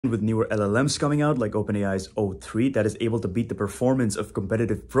With newer LLMs coming out like OpenAI's O3 that is able to beat the performance of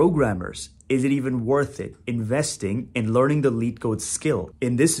competitive programmers, is it even worth it investing in learning the LeetCode skill?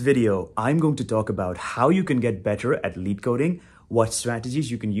 In this video, I'm going to talk about how you can get better at LeetCoding, what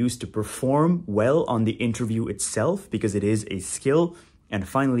strategies you can use to perform well on the interview itself because it is a skill, and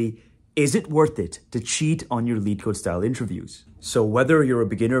finally, is it worth it to cheat on your LeetCode style interviews? So whether you're a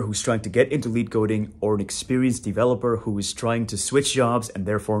beginner who's trying to get into LeetCoding or an experienced developer who is trying to switch jobs and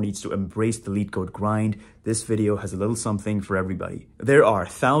therefore needs to embrace the LeetCode grind, this video has a little something for everybody. There are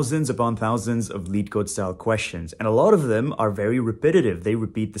thousands upon thousands of LeetCode style questions, and a lot of them are very repetitive. They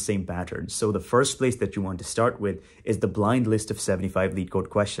repeat the same patterns. So the first place that you want to start with is the blind list of 75 LeetCode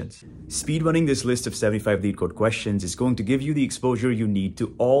questions. Speedrunning this list of 75 LeetCode questions is going to give you the exposure you need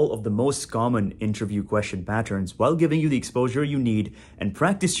to all of the most common interview question patterns while giving you the exposure you need and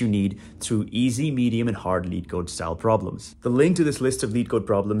practice you need through easy, medium, and hard LeetCode style problems. The link to this list of LeetCode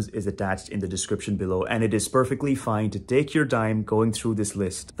problems is attached in the description below, and it is perfectly fine to take your time going through this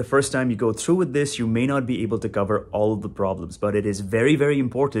list. The first time you go through with this, you may not be able to cover all of the problems, but it is very, very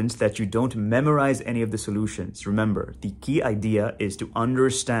important that you don't memorize any of the solutions. Remember, the key idea is to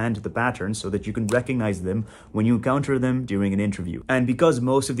understand the patterns so that you can recognize them when you encounter them during an interview. And because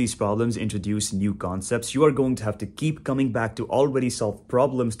most of these problems introduce new concepts, you are going to have to keep coming back to already solved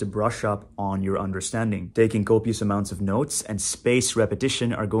problems to brush up on your understanding. Taking copious amounts of notes and spaced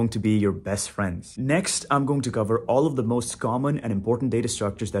repetition are going to be your best friends. Next, I'm going to cover all of the most common and important data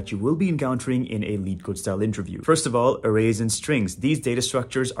structures that you will be encountering in a LeetCode style interview. First of all, arrays and strings. These data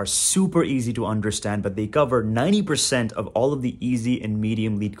structures are super easy to understand, but they cover 90% of all of the easy and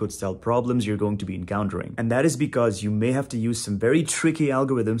medium LeetCode style problems you're going to be encountering. And that is because you may have to use some very tricky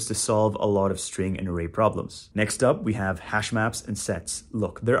algorithms to solve a lot of string and array problems. Next up, we have hash maps and sets.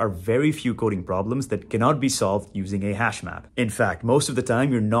 Look, there are very few coding problems that cannot be solved using a hash map. In fact, most of the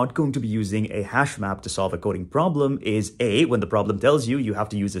time you're not going to be using a hash map to solve a coding problem is A, when the problem tells you you have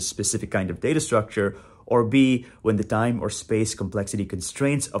to use a specific kind of data structure, or B, when the time or space complexity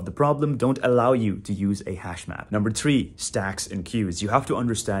constraints of the problem don't allow you to use a hash map. Number 3, stacks and queues. You have to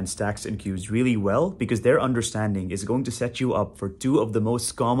understand stacks and queues really well because their understanding is going to set you up for two of the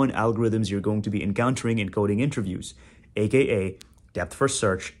most common algorithms you're going to be encountering in coding interviews, aka depth first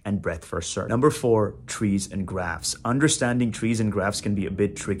search and breadth first search. Number 4, trees and graphs. Understanding trees and graphs can be a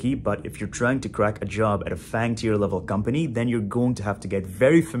bit tricky, but if you're trying to crack a job at a FAANG tier level company, then you're going to have to get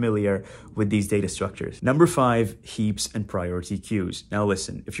very familiar with these data structures. Number 5, heaps and priority queues. Now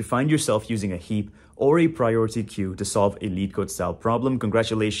listen, if you find yourself using a heap or a priority queue to solve a LeetCode style problem,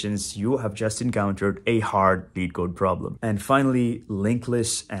 congratulations, you have just encountered a hard LeetCode problem. And finally, linked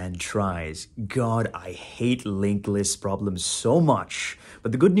lists and tries. God, I hate linked list problems so much.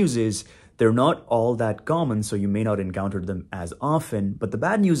 But the good news is they're not all that common, so you may not encounter them as often. But the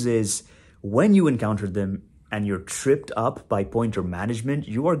bad news is when you encounter them and you're tripped up by pointer management,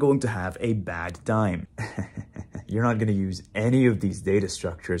 you are going to have a bad time. You're not going to use any of these data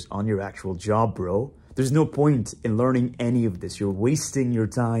structures on your actual job, bro. There's no point in learning any of this. You're wasting your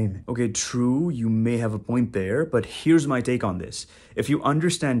time. Okay, true, you may have a point there, but here's my take on this. If you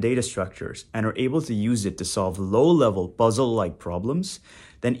understand data structures and are able to use it to solve low-level puzzle-like problems,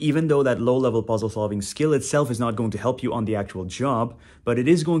 then even though that low-level puzzle-solving skill itself is not going to help you on the actual job, but it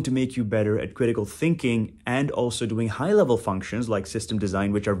is going to make you better at critical thinking and also doing high-level functions like system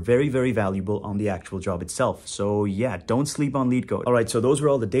design, which are very, very valuable on the actual job itself. So yeah, don't sleep on LeetCode. All right, so those were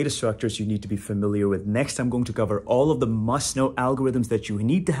all the data structures you need to be familiar with. Next, I'm going to cover all of the must-know algorithms that you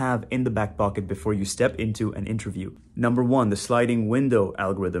need to have in the back pocket before you step into an interview. Number 1, the sliding window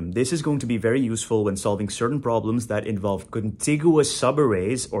algorithm. This is going to be very useful when solving certain problems that involve contiguous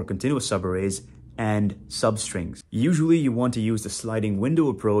subarrays or continuous subarrays and substrings. Usually you want to use the sliding window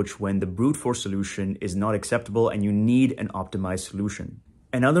approach when the brute force solution is not acceptable and you need an optimized solution.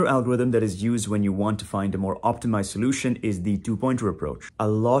 Another algorithm that is used when you want to find a more optimized solution is the two-pointer approach. A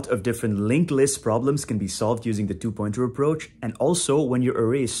lot of different linked list problems can be solved using the two-pointer approach, and also when your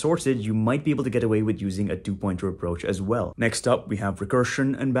array is sorted, you might be able to get away with using a two-pointer approach as well. Next up, we have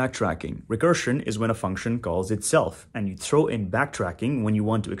recursion and backtracking. Recursion is when a function calls itself, and you throw in backtracking when you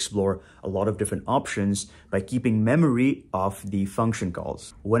want to explore a lot of different options by keeping memory of the function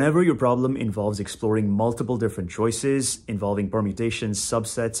calls. Whenever your problem involves exploring multiple different choices involving permutations,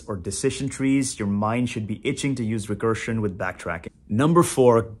 subsets or decision trees, your mind should be itching to use recursion with backtracking. Number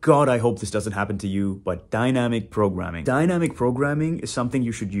 4, God, I hope this doesn't happen to you, but dynamic programming. Dynamic programming is something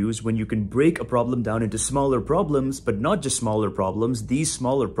you should use when you can break a problem down into smaller problems, but not just smaller problems. These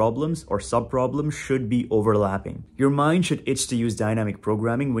smaller problems or subproblems should be overlapping. Your mind should itch to use dynamic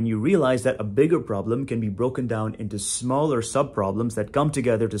programming when you realize that a bigger problem can be broken down into smaller subproblems that come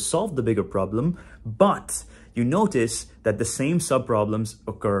together to solve the bigger problem, but you notice that the same subproblems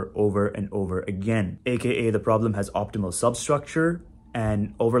occur over and over again, aka the problem has optimal substructure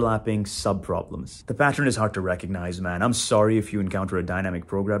and overlapping subproblems. The pattern is hard to recognize, man. I'm sorry if you encounter a dynamic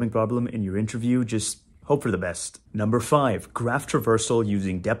programming problem in your interview. Just hope for the best. Number 5, graph traversal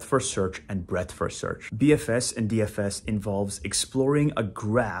using depth first search and breadth first search. BFS and DFS involves exploring a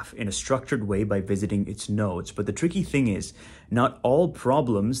graph in a structured way by visiting its nodes. But the tricky thing is, not all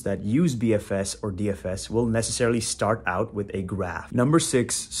problems that use BFS or DFS will necessarily start out with a graph. Number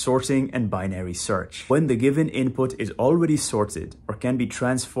 6, sorting and binary search. When the given input is already sorted or can be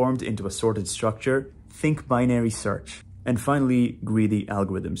transformed into a sorted structure, think binary search. And finally, greedy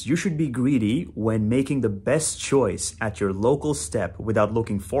algorithms. You should be greedy when making the best choice at your local step without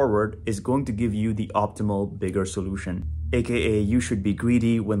looking forward is going to give you the optimal, bigger solution. AKA, you should be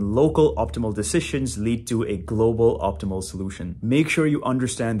greedy when local optimal decisions lead to a global optimal solution. Make sure you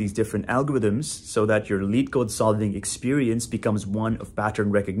understand these different algorithms so that your LeetCode solving experience becomes one of pattern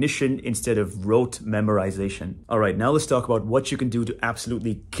recognition instead of rote memorization. All right, now let's talk about what you can do to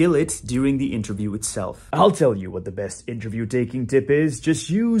absolutely kill it during the interview itself. I'll tell you what the best interview taking tip is. Just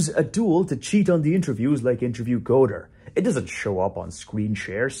use a tool to cheat on the interviews like Interview Coder. It doesn't show up on screen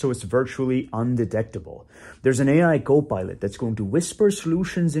share, so it's virtually undetectable. There's an AI copilot that's going to whisper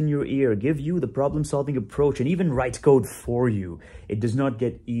solutions in your ear, give you the problem-solving approach, and even write code for you. It does not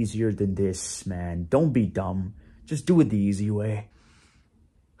get easier than this, man. Don't be dumb. Just do it the easy way.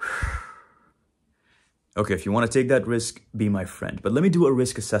 Okay, if you want to take that risk, be my friend. But let me do a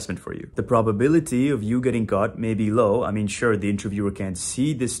risk assessment for you. The probability of you getting caught may be low. I mean, sure, the interviewer can't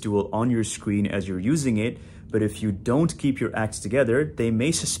see this tool on your screen as you're using it, but if you don't keep your acts together, they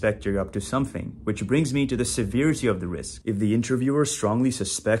may suspect you're up to something, which brings me to the severity of the risk. If the interviewer strongly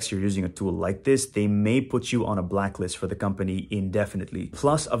suspects you're using a tool like this, they may put you on a blacklist for the company indefinitely.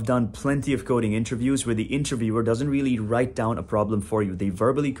 Plus, I've done plenty of coding interviews where the interviewer doesn't really write down a problem for you. They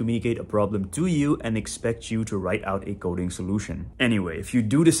verbally communicate a problem to you and expect you to write out a coding solution. Anyway, if you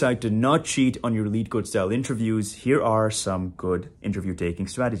do decide to not cheat on your LeetCode style interviews, here are some good interview taking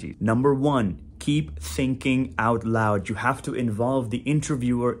strategies. Number 1, keep thinking out loud. You have to involve the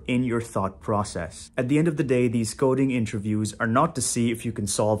interviewer in your thought process. At the end of the day, these coding interviews are not to see if you can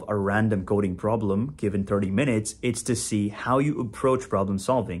solve a random coding problem given 30 minutes. It's to see how you approach problem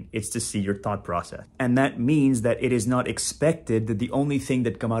solving. It's to see your thought process. And that means that it is not expected that the only thing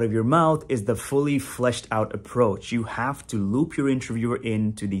that come out of your mouth is the fully fleshed out approach. You have to loop your interviewer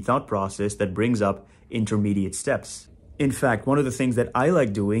into the thought process that brings up intermediate steps. In fact, one of the things that I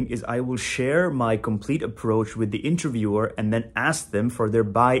like doing is I will share my complete approach with the interviewer and then ask them for their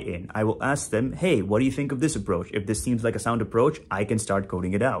buy-in. I will ask them, hey, what do you think of this approach? If this seems like a sound approach, I can start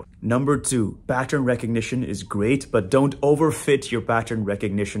coding it out. Number 2, pattern recognition is great, but don't overfit your pattern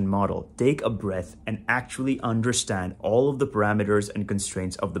recognition model. Take a breath and actually understand all of the parameters and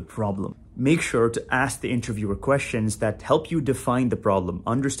constraints of the problem. Make sure to ask the interviewer questions that help you define the problem,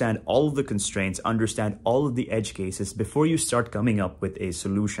 understand all of the constraints, understand all of the edge cases before you start coming up with a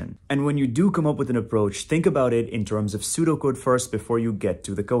solution. And when you do come up with an approach, think about it in terms of pseudocode first before you get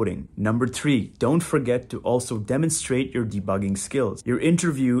to the coding. Number 3, don't forget to also demonstrate your debugging skills. Your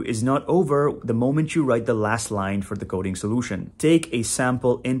interview is not over the moment you write the last line for the coding solution. Take a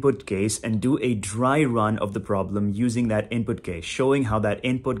sample input case and do a dry run of the problem using that input case, showing how that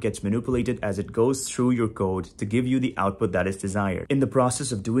input gets manipulated as it goes through your code to give you the output that is desired. In the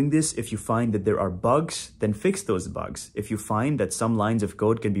process of doing this, if you find that there are bugs, then fix those bugs. If you find that some lines of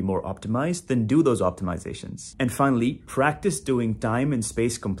code can be more optimized, then do those optimizations. And finally, practice doing time and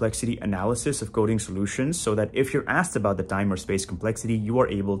space complexity analysis of coding solutions so that if you're asked about the time or space complexity, you are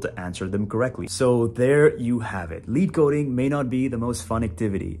able to answer them correctly. So there you have it. Lead coding may not be the most fun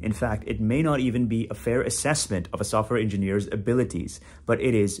activity. In fact, it may not even be a fair assessment of a software engineer's abilities, but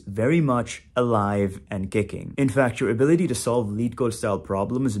it is very much alive and kicking. In fact, your ability to solve LeetCode style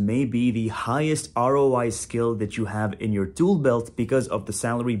problems may be the highest ROI skill that you have in your tool belt because of the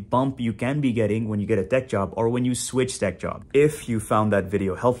salary bump you can be getting when you get a tech job or when you switch tech job. If you found that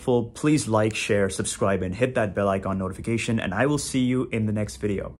video helpful, please like, share, subscribe, and hit that bell icon notification, and I will see you in the next video.